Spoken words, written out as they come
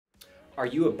Are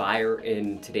you a buyer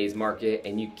in today's market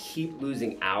and you keep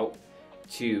losing out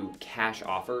to cash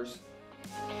offers?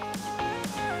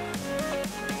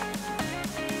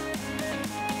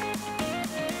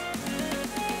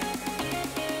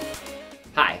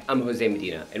 Hi, I'm Jose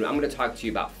Medina, and I'm going to talk to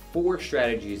you about 4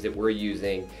 strategies that we're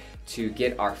using to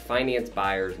get our finance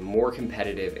buyers more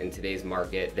competitive in today's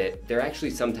market that they're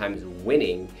actually sometimes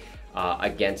winning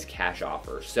against cash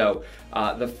offers. So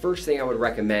the first thing I would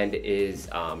recommend is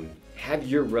have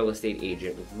your real estate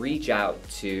agent reach out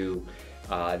to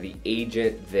the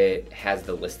agent that has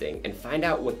the listing and find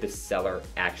out what the seller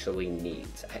actually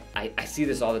needs. I see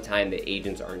this all the time that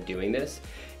agents aren't doing this,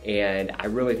 and I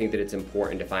really think that it's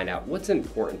important to find out what's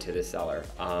important to the seller.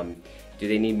 Do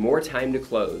they need more time to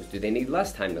close? Do they need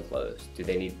less time to close? Do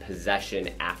they need possession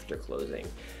after closing?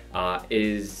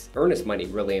 Is earnest money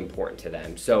really important to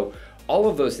them? So all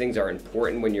of those things are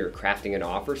important when you're crafting an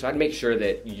offer. So I'd make sure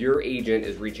that your agent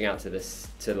is reaching out to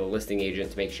the listing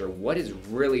agent to make sure what is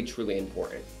really truly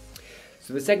important.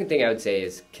 So the second thing I would say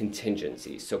is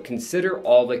contingencies. So consider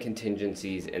all the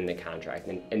contingencies in the contract,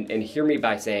 and hear me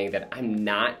by saying that I'm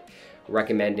not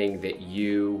recommending that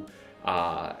you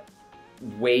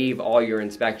waive all your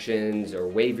inspections or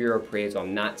waive your appraisal.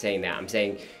 I'm not saying that. I'm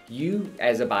saying you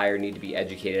as a buyer need to be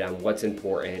educated on what's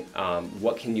important,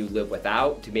 what can you live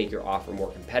without to make your offer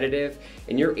more competitive,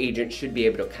 and your agent should be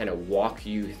able to kind of walk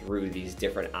you through these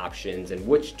different options and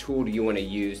which tool do you want to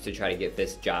use to try to get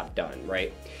this job done,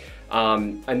 right?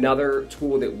 Another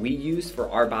tool that we use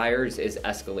for our buyers is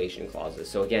escalation clauses.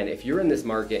 So again, if you're in this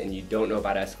market and you don't know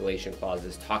about escalation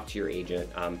clauses, talk to your agent.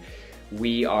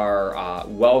 We are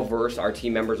well-versed, our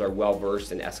team members are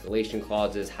well-versed in escalation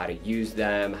clauses, how to use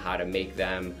them, how to make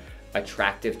them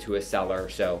attractive to a seller.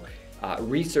 So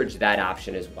research that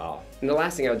option as well. And the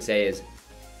last thing I would say is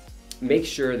make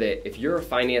sure that if you're a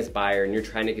finance buyer and you're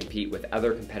trying to compete with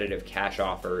other competitive cash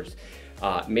offers,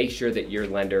 make sure that your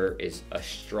lender is a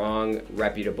strong,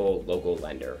 reputable local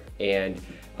lender. And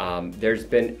there's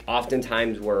been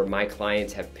oftentimes where my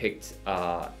clients have picked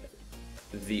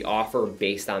the offer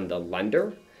based on the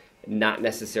lender, not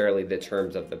necessarily the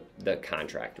terms of the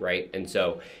contract, right? And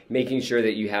so making sure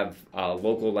that you have a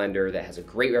local lender that has a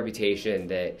great reputation,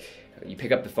 that you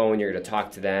pick up the phone, you're gonna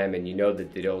talk to them, and you know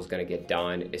that the deal is gonna get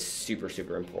done is super,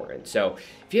 super important. So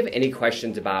if you have any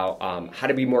questions about how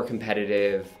to be more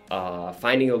competitive,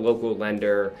 finding a local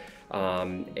lender,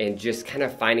 and just kind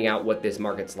of finding out what this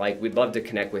market's like, we'd love to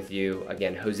connect with you.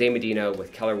 Again, Jose Medina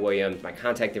with Keller Williams. My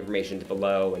contact information is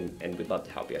below, and we'd love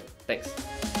to help you. Thanks.